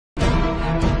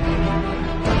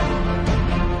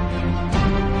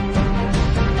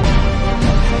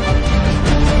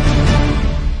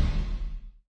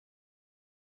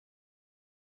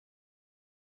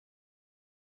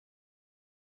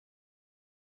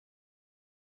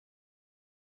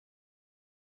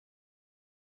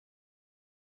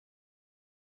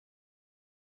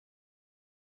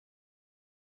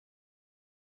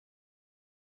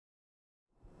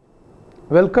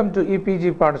Welcome to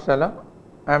EPG Pathshala.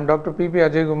 I am Dr. P.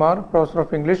 Ajay Kumar, Professor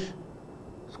of English,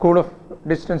 School of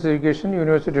Distance Education,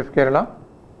 University of Kerala.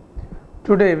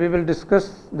 Today we will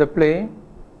discuss the play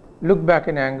Look Back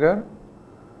in Anger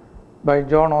by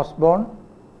John Osborne,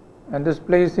 and this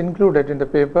play is included in the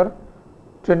paper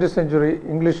 20th Century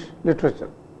English Literature.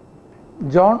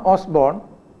 John Osborne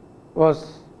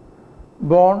was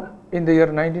born in the year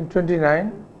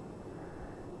 1929.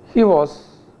 He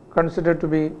was considered to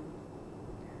be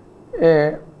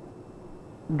a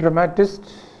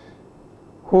dramatist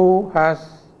who has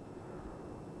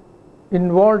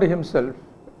involved himself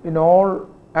in all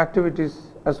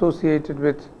activities associated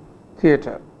with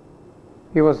theatre.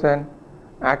 He was an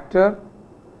actor,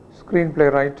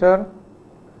 screenplay writer,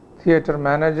 theatre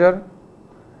manager,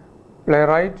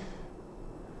 playwright,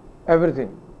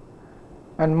 everything.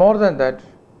 And more than that,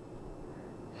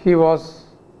 he was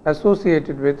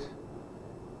associated with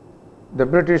the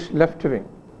British left wing.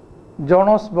 John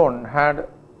Osborne had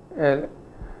a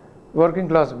working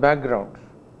class background,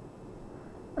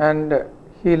 and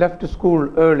he left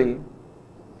school early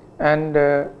and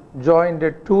joined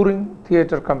a touring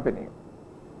theatre company.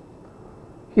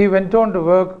 He went on to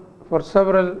work for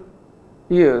several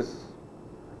years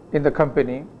in the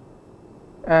company,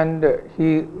 and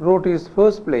he wrote his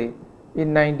first play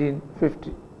in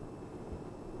 1950.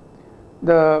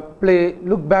 The play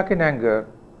Look Back in Anger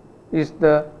is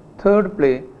the third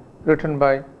play written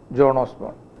by John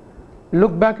Osborne.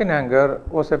 Look Back in Anger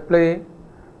was a play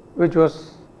which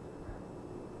was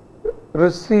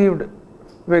received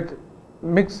with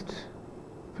mixed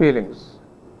feelings.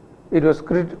 It was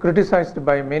criticized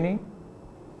by many.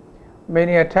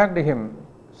 Many attacked him,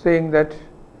 saying that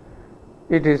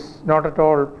it is not at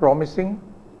all promising,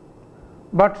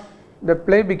 but the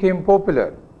play became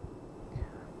popular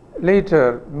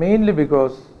later mainly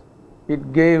because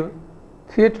it gave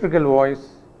theatrical voice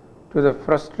to the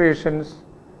frustrations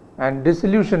and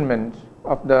disillusionment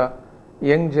of the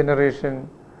young generation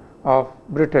of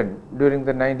Britain during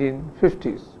the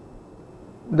 1950s.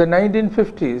 The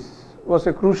 1950s was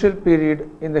a crucial period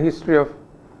in the history of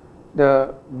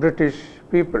the British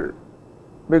people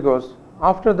because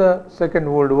after the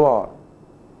Second World War,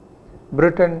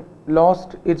 Britain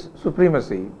lost its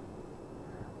supremacy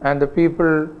and the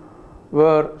people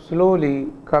were slowly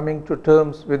coming to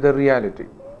terms with the reality.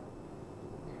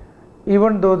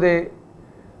 Even though they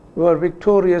were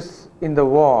victorious in the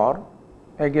war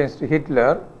against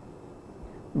Hitler,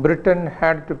 Britain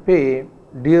had to pay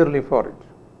dearly for it.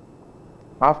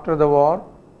 After the war,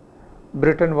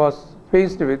 Britain was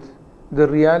faced with the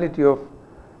reality of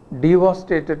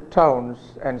devastated towns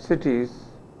and cities,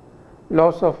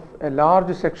 loss of a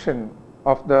large section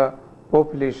of the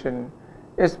population,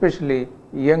 especially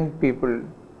young people,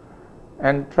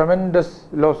 and tremendous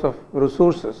loss of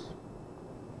resources.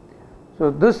 So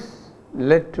this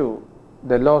led to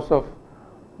the loss of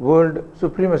world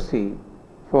supremacy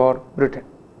for Britain.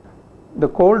 The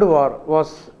Cold War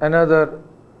was another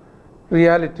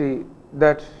reality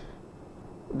that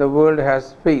the world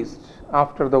has faced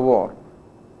after the war.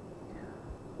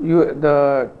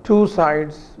 The two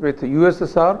sides with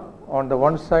USSR on the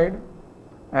one side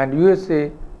and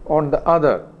USA on the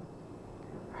other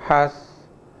has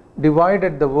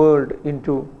divided the world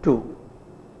into two.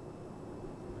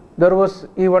 There was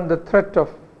even the threat of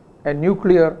a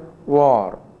nuclear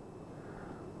war,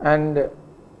 and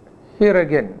here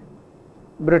again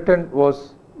Britain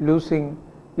was losing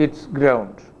its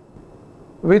ground.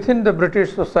 Within the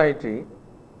British society,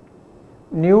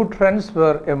 new trends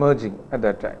were emerging at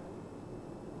that time.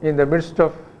 In the midst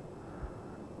of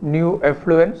new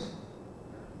affluence,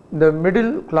 the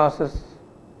middle classes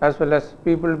as well as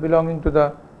people belonging to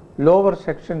the lower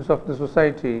sections of the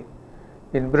society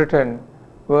in Britain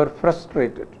were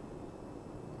frustrated.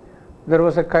 There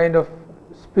was a kind of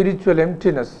spiritual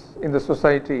emptiness in the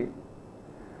society,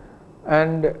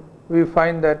 and we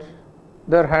find that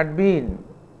there had been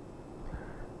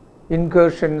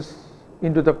incursions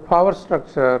into the power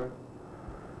structure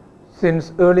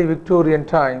since early Victorian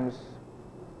times,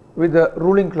 with the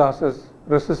ruling classes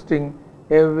resisting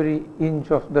every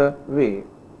inch of the way.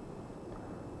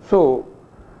 So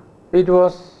it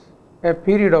was a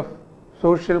period of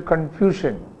social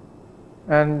confusion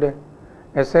and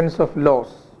a sense of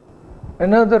loss.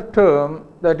 Another term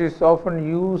that is often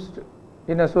used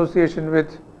in association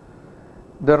with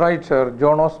the writer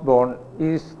John Osborne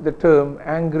is the term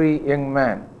angry young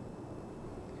man.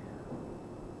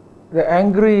 The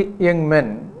angry young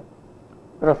men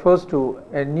refers to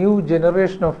a new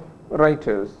generation of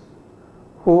writers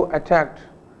who attacked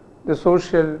the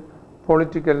social,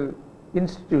 political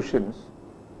institutions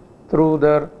through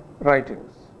their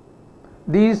writings.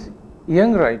 These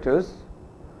young writers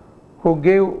who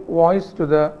gave voice to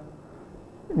the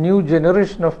new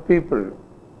generation of people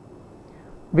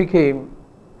became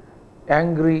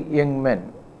angry young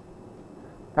men.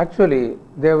 Actually,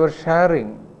 they were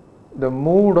sharing the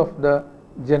mood of the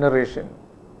generation,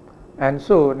 and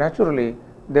so naturally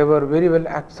they were very well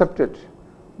accepted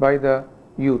by the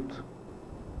youth.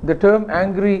 The term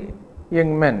angry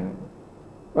young men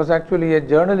was actually a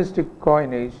journalistic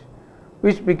coinage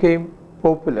which became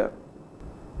popular.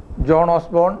 John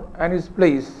Osborne and his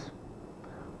plays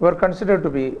were considered to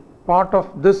be part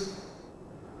of this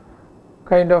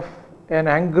kind of an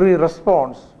angry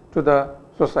response to the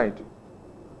society.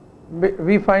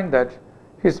 We find that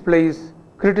his plays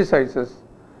criticizes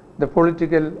the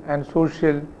political and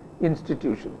social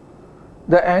institution.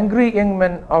 The angry young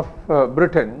men of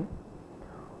Britain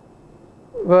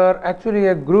were actually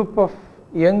a group of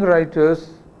young writers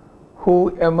who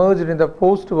emerged in the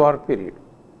post-war period,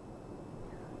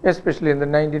 especially in the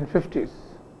 1950s.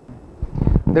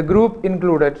 The group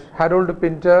included Harold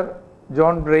Pinter,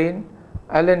 John Brain,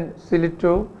 Alan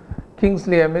Sillitoe,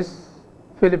 Kingsley Amis,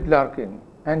 Philip Larkin,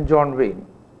 and John Wayne.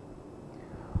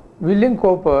 William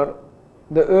Cowper,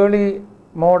 the early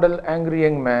model angry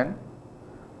young man,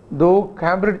 though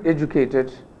Cambridge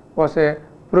educated, was a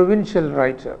provincial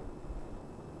writer.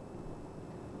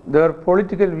 Their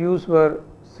political views were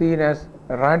seen as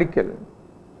radical,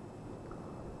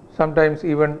 sometimes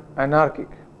even anarchic,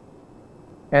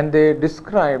 and they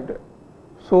described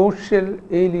social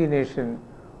alienation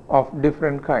of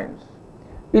different kinds.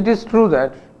 It is true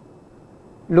that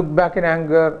Look Back in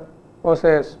Anger was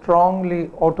a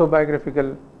strongly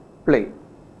autobiographical play.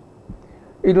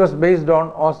 It was based on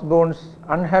Osborne's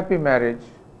unhappy marriage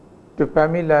to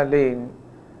Pamela Lane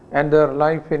and their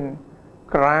life in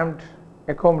cramped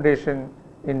accommodation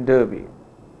in Derby.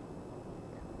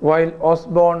 While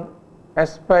Osborne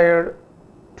aspired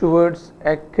towards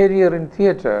a career in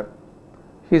theatre,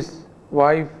 his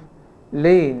wife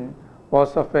Lane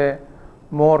was of a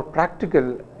more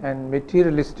practical and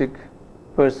materialistic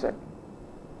person.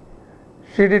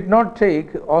 She did not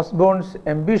take Osborne's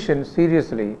ambition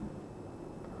seriously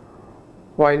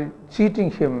while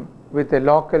cheating him with a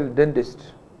local dentist.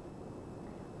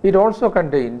 It also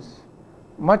contains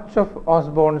much of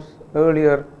Osborne's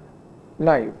earlier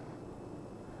life.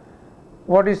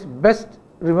 What is best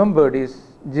remembered is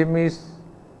Jimmy's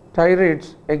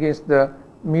tirades against the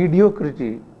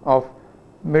mediocrity of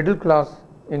middle-class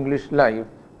English life,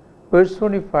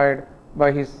 personified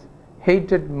by his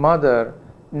hated mother,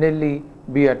 Nellie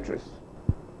Beatrice.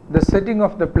 The setting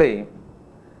of the play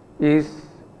is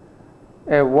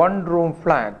a one-room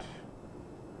flat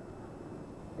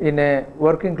in a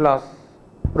working-class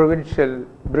provincial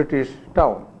British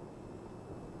town.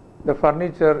 The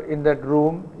furniture in that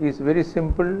room is very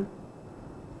simple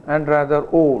and rather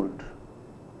old.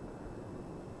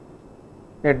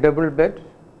 A double bed,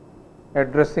 a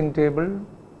dressing table,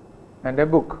 and a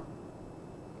book.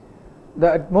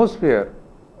 The atmosphere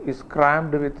is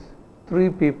crammed with 3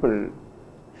 people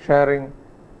sharing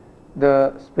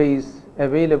the space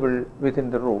available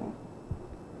within the room.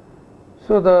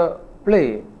 So the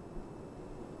play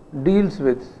deals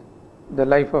with the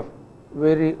life of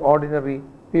very ordinary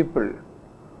people.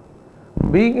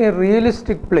 Being a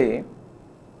realistic play,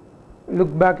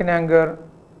 Look Back in Anger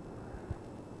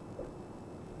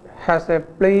has a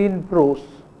plain prose.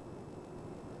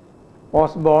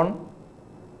 Osborne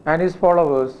and his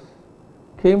followers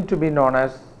came to be known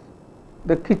as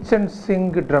the kitchen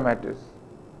sink dramatists.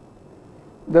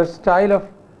 The style of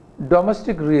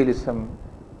domestic realism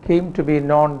came to be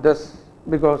known thus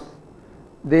because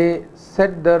they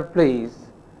set their plays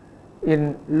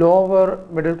in lower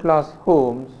middle class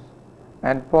homes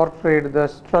and portrayed the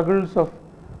struggles of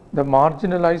the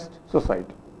marginalized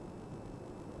society.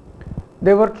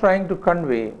 They were trying to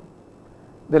convey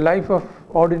the life of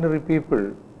ordinary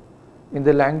people in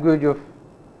the language of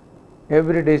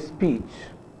everyday speech,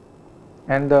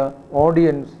 and the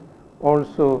audience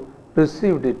also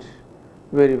received it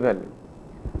very well.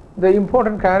 The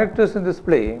important characters in this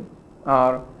play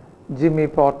are Jimmy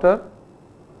Porter,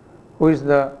 who is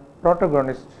the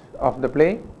protagonist of the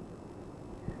play.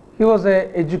 He was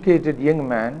an educated young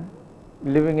man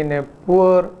living in a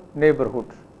poor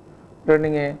neighborhood,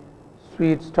 running a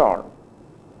sweet stall.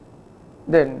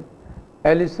 Then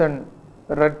Alison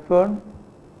Redfern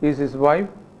is his wife,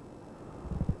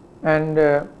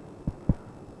 and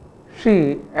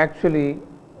she actually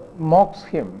mocks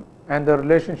him, and the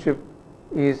relationship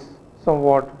is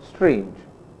somewhat strange.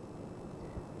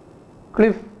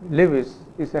 Cliff Lewis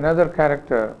is another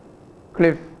character.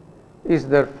 Cliff is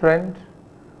their friend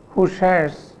who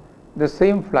shares the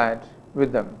same flat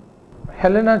with them.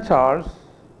 Helena Charles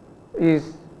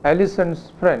is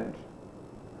Allison's friend.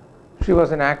 She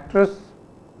was an actress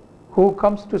who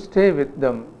comes to stay with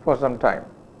them for some time.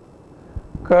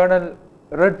 Colonel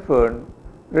Redfern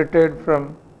retired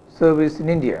from service in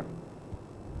India.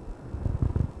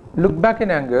 Look Back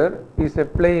in Anger is a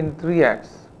play in 3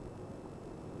 acts.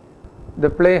 The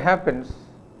play happens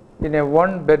in a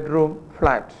 1-bedroom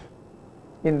flat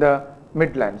in the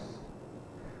Midlands.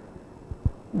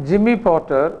 Jimmy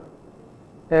Porter,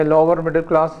 a lower middle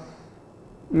class,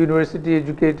 university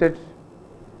educated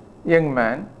young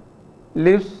man,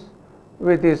 lives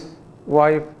with his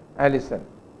wife Allison.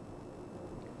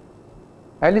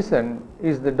 Allison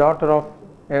is the daughter of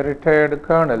a retired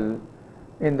colonel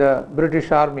in the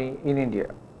British Army in India.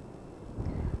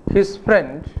 His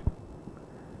friend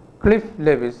Cliff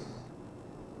Lewis,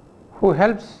 who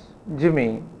helps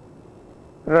Jimmy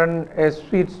run a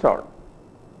sweet stall.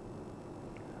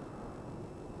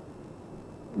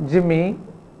 Jimmy,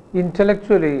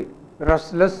 intellectually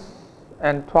restless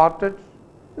and thwarted,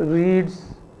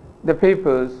 reads the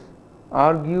papers,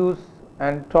 argues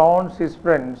and taunts his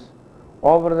friends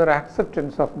over their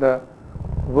acceptance of the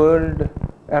world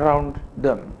around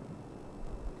them.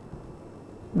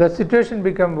 The situation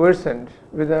became worsened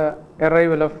with the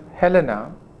arrival of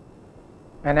Helena,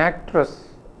 an actress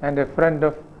and a friend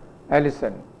of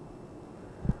Allison.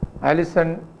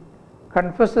 Allison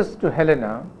confesses to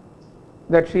Helena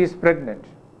that she is pregnant.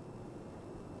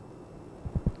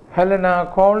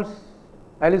 Helena calls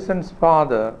Allison's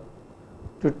father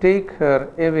to take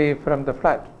her away from the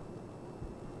flat.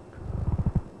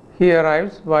 He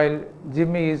arrives while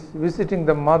Jimmy is visiting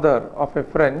the mother of a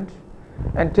friend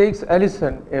and takes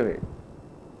Allison away.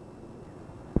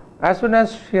 As soon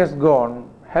as she has gone,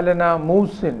 Helena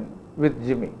moves in with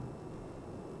Jimmy.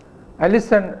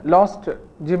 Allison lost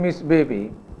Jimmy's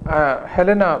baby.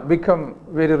 Helena becomes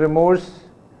very remorse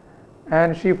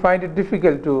and she finds it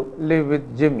difficult to live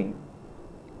with Jimmy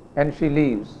and she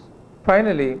leaves.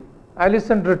 Finally,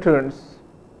 Allison returns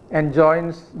and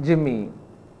joins Jimmy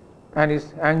and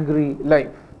his angry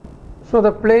life. So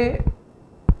the play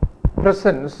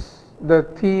presents the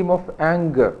theme of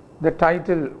anger. The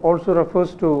title also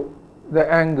refers to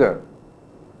the anger.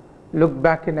 Look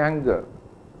back in anger.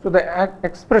 So the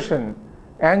expression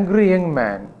angry young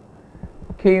man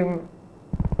came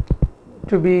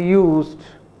to be used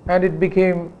and it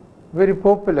became very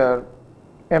popular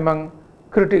among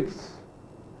critics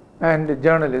and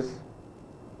journalists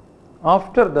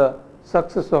after the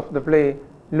success of the play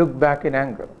Look Back in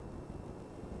Anger.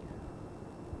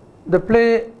 The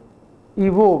play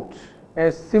evoked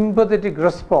a sympathetic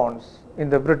response in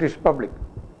the British public,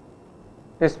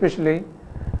 especially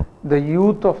the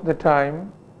youth of the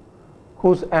time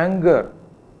whose anger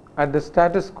at the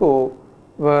status quo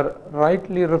were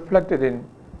rightly reflected in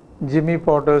Jimmy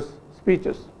Porter's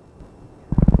speeches.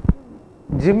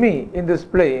 Jimmy in this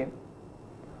play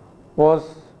was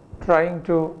trying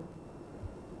to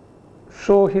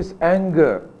show his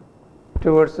anger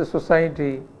towards the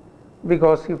society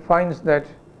because he finds that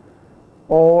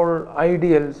all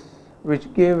ideals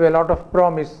which gave a lot of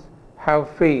promise have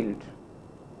failed.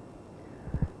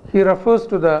 He refers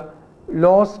to the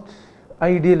lost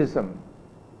idealism,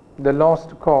 the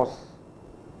lost cause.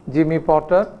 Jimmy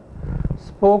Porter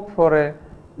spoke for a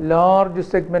large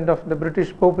segment of the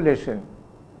British population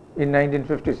in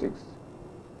 1956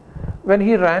 when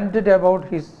he ranted about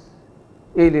his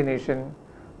alienation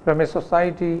from a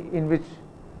society in which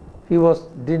he was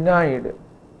denied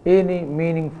any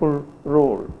meaningful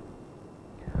role.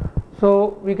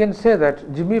 So we can say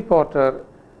that Jimmy Porter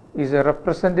is a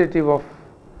representative of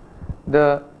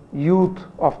the youth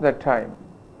of that time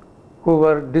who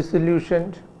were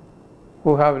disillusioned,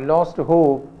 who have lost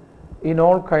hope in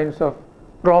all kinds of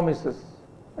promises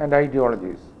and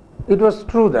ideologies. It was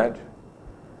true that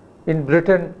in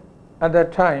Britain at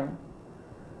that time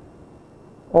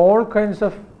all kinds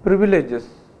of privileges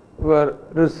were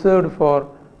reserved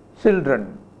for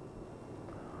children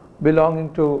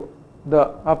belonging to the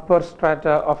upper strata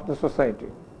of the society.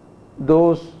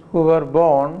 Those who were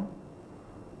born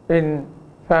in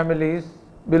families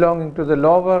belonging to the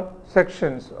lower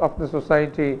sections of the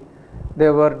society, they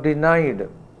were denied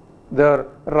their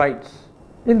rights.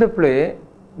 In the play,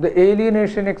 the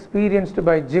alienation experienced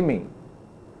by Jimmy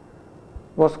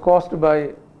was caused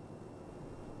by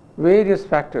various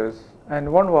factors,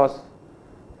 and one was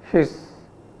his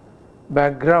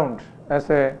background as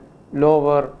a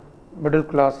lower middle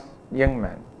class young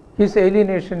man. His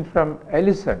alienation from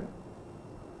Allison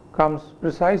comes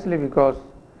precisely because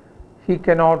he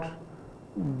cannot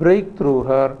break through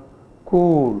her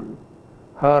cool,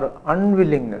 her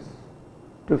unwillingness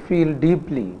to feel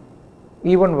deeply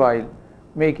even while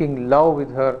making love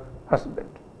with her husband.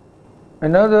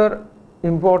 Another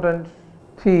important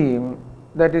theme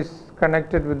that is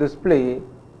connected with this play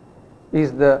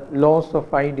is the loss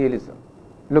of idealism.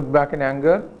 Look Back in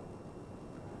Anger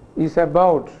is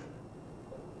about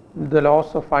the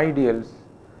loss of ideals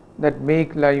that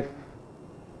make life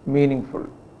meaningful.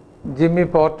 Jimmy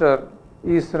Porter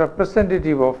is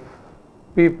representative of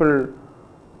people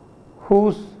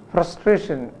whose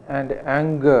frustration and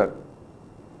anger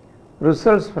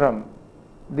results from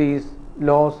these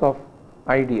loss of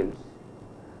ideals.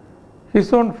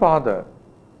 His own father,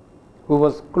 who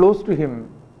was close to him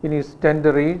in his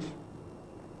tender age,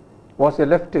 was a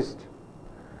leftist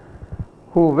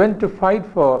who went to fight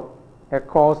for a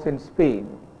cause in Spain.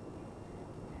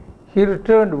 He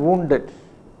returned wounded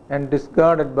and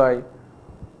discarded by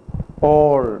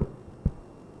all,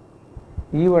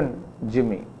 even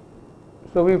Jimmy.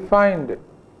 So we find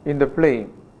in the play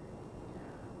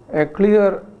a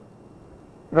clear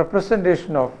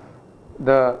representation of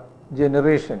the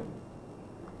generation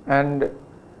and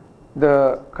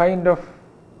the kind of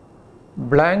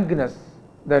blankness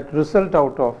that result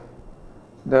out of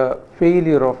the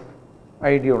failure of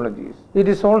ideologies. It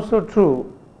is also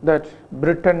true that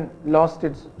Britain lost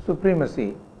its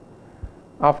supremacy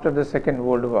after the Second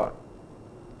World War.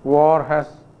 War has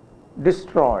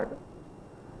destroyed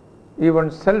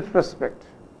even self-respect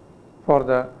for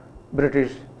the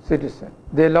British citizen.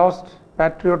 They lost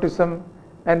patriotism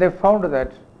and they found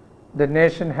that the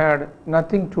nation had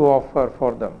nothing to offer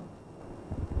for them.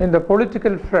 In the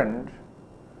political front,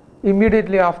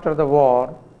 immediately after the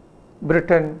war,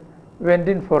 Britain went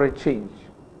in for a change.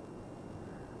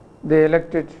 They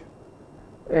elected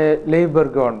a Labour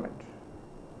government.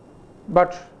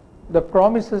 But the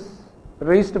promises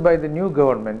raised by the new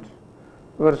government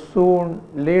were soon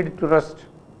laid to rest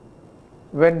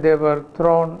when they were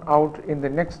thrown out in the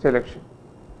next election.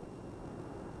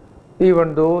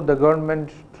 Even though the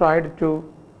government tried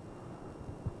to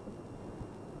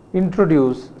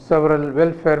introduce several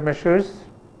welfare measures,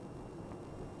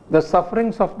 the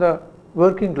sufferings of the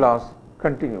working class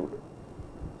continued.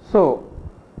 So,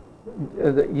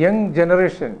 the young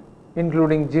generation,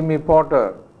 including Jimmy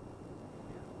Porter,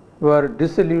 were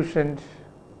disillusioned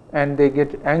and they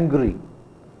get angry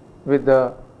with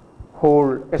the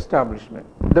whole establishment.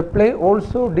 The play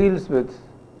also deals with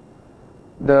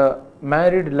the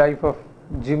married life of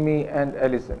Jimmy and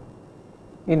Allison.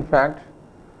 In fact,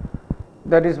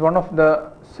 that is one of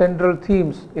the central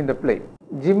themes in the play.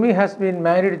 Jimmy has been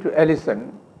married to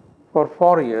Allison for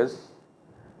 4 years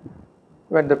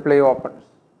when the play opens,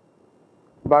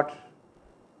 but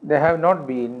they have not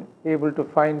been able to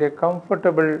find a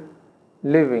comfortable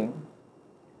living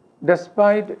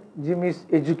despite Jimmy's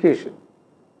education.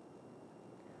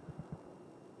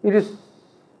 It is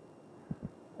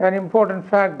an important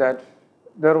fact that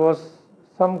there was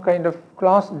some kind of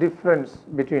class difference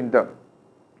between them.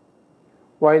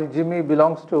 While Jimmy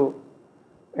belongs to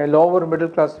a lower middle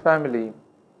class family,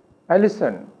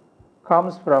 Allison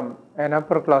comes from an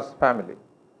upper class family.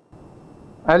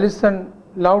 Allison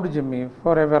loved Jimmy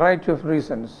for a variety of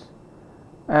reasons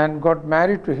and got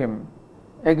married to him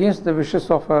against the wishes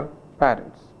of her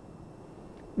parents.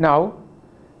 Now,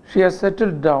 she has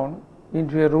settled down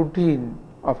into a routine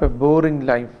of a boring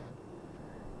life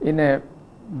in a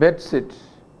bedsit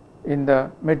in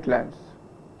the Midlands.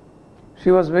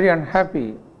 She was very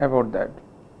unhappy about that.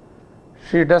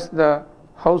 She does the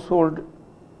household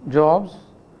jobs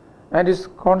and is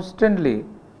constantly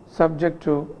subject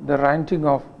to the ranting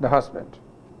of the husband.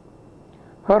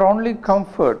 Her only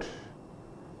comfort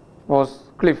was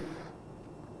Cliff,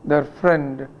 their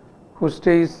friend who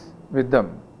stays with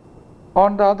them.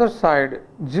 On the other side,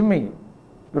 Jimmy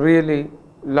really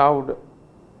loved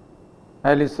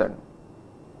Allison,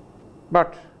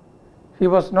 but he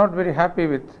was not very happy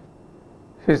with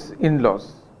his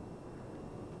in-laws.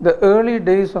 The early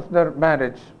days of their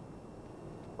marriage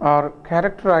are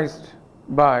characterized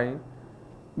by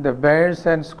the bears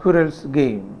and squirrels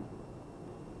game.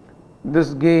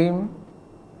 This game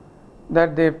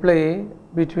that they play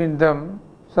between them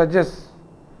suggests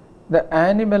the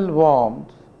animal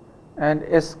warmth and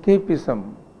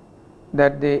escapism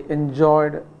that they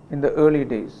enjoyed in the early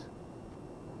days.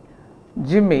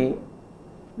 Jimmy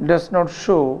does not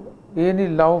show any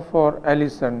love for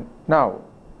Allison now.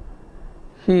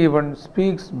 He even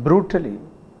speaks brutally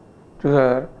to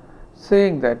her,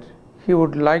 saying that he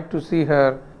would like to see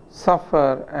her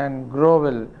suffer and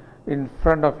grovel in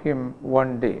front of him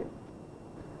one day.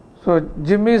 So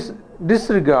Jimmy's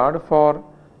disregard for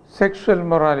sexual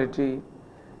morality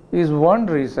is one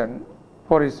reason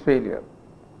for his failure.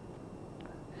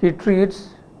 he treats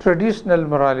traditional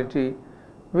morality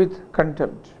with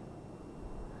contempt.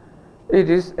 It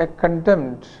is a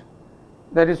contempt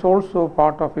that is also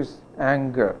part of his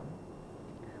anger.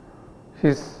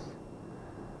 His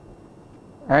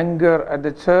anger at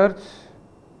the church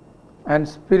and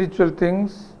spiritual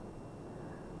things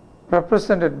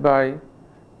represented by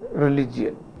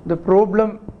religion. The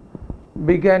problem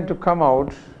began to come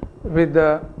out with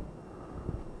the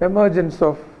emergence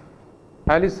of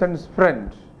Alison's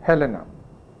friend Helena.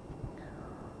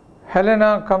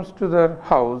 Helena comes to their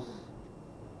house,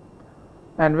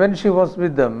 and when she was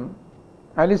with them,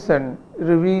 Alison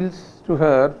reveals to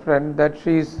her friend that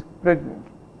she is pregnant.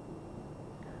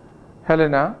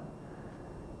 Helena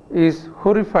is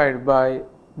horrified by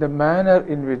the manner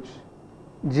in which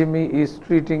Jimmy is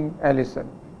treating Alison.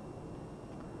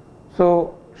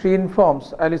 So she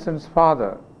informs Alison's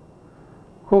father,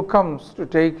 who comes to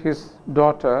take his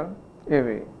daughter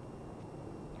away.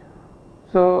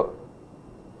 So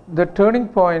the turning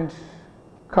point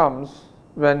comes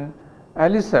when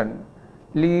Alison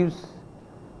leaves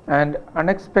and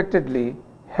unexpectedly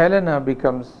Helena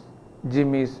becomes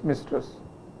Jimmy's mistress.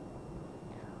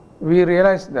 We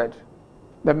realize that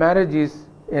the marriage is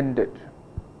ended.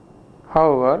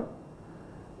 However,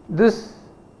 this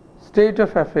state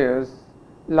of affairs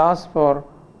lasts for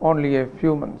only a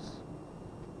few months.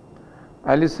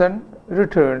 Alison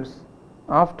returns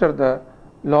after the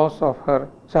loss of her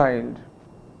child.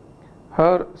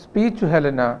 Her speech to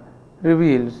Helena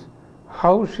reveals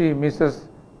how she misses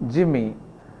Jimmy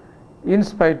in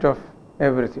spite of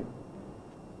everything.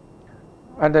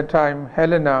 At the time,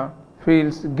 Helena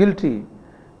feels guilty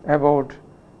about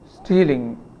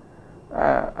stealing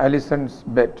Alison's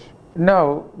bet.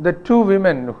 Now, the two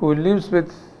women who lives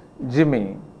with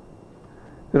Jimmy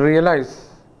realize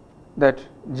that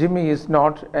Jimmy is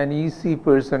not an easy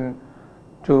person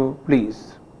to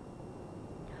please.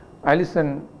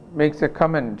 Alison makes a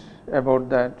comment about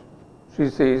that. She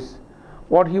says,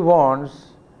 what he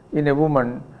wants in a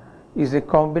woman is a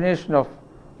combination of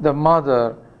the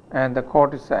mother and the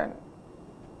courtesan,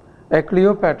 a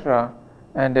Cleopatra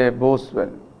and a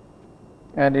Boswell,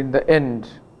 and in the end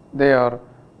they are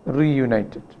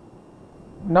reunited.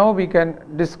 Now we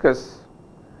can discuss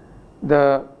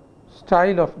the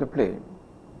style of the play.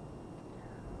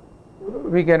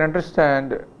 We can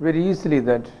understand very easily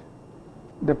that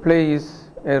the play is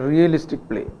a realistic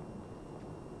play.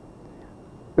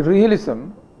 Realism,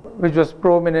 which was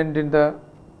prominent in the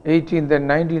 18th and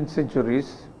 19th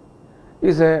centuries,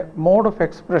 is a mode of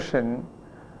expression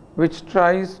which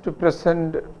tries to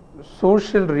present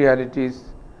social realities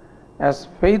as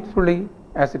faithfully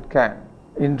as it can.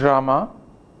 In drama,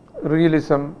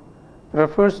 realism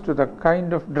refers to the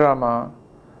kind of drama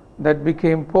that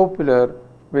became popular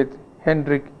with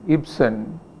Henrik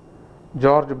Ibsen,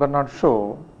 George Bernard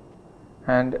Shaw,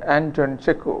 and Anton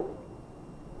Chekhov.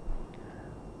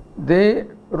 They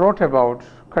wrote about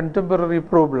contemporary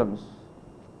problems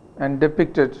and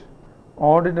depicted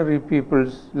ordinary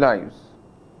people's lives.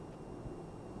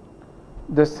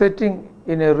 The setting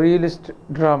in a realist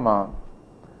drama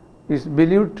is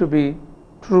believed to be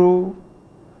true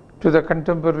to the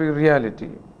contemporary reality,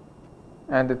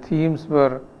 and the themes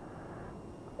were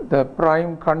the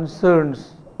prime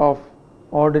concerns of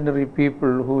ordinary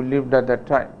people who lived at that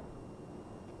time.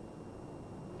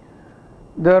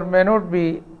 There may not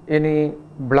be any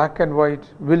black and white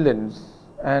villains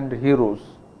and heroes.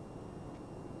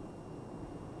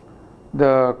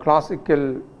 The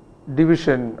classical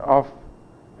division of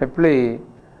a play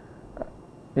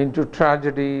into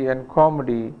tragedy and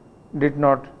comedy did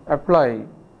not apply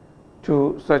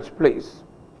to such plays.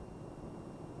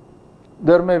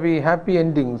 There may be happy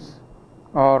endings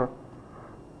or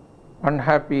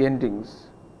unhappy endings,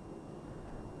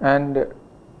 and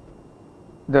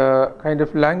the kind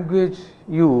of language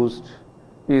used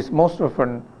is most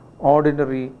often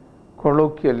ordinary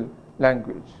colloquial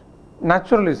language.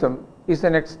 Naturalism is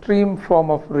an extreme form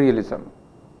of realism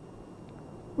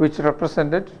which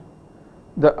represented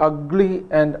the ugly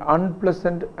and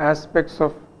unpleasant aspects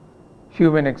of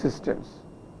human existence.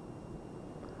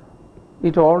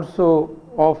 It also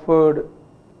offered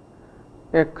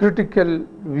a critical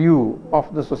view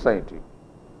of the society.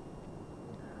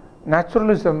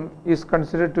 Naturalism is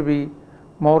considered to be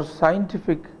more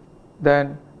scientific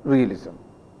than realism.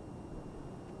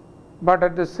 But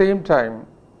at the same time,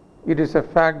 it is a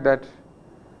fact that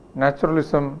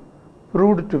naturalism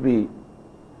proved to be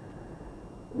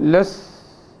less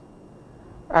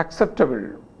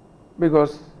acceptable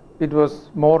because it was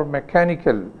more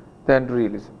mechanical than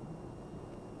realism.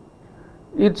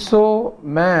 It saw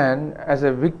man as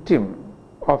a victim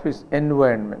of his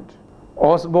environment.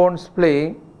 Osborne's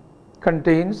play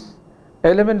contains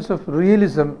elements of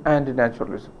realism and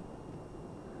naturalism.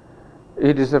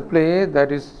 It is a play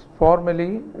that is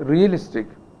formally realistic.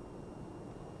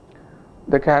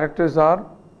 The characters are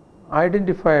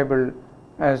identifiable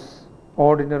as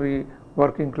ordinary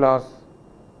working class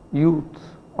youth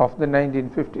of the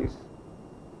 1950s.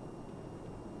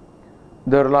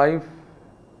 Their life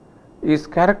is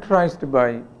characterized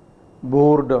by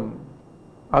boredom,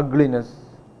 ugliness,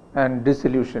 and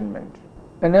disillusionment.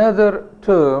 Another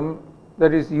term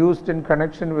that is used in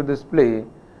connection with this play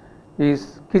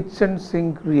is kitchen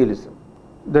sink realism.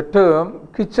 The term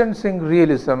kitchen sink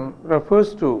realism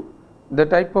refers to the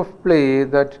type of play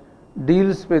that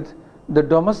deals with the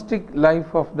domestic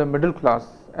life of the middle class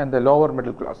and the lower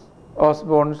middle class.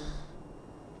 Osborne's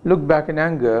Look Back in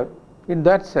Anger, in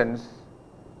that sense,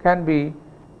 can be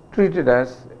treated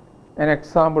as an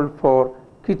example for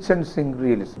kitchen sink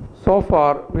realism. So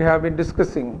far, we have been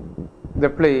discussing the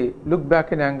play Look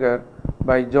Back in Anger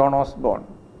by John Osborne.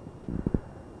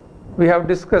 We have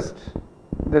discussed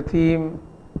the theme,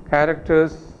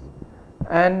 characters,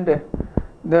 and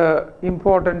the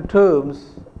important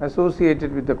terms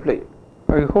associated with the play.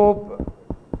 I hope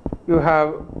you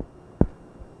have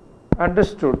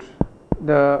understood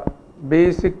the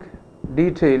basic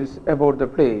details about the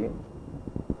play.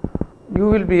 You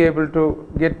will be able to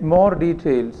get more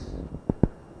details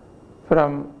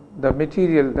from the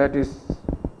material that is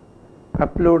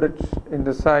uploaded in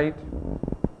the site,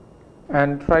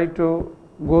 and try to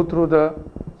go through the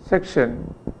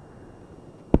section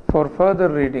for further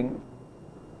reading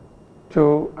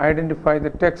to identify the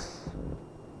texts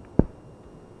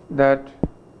that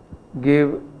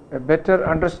give a better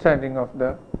understanding of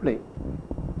the play.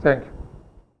 Thank you.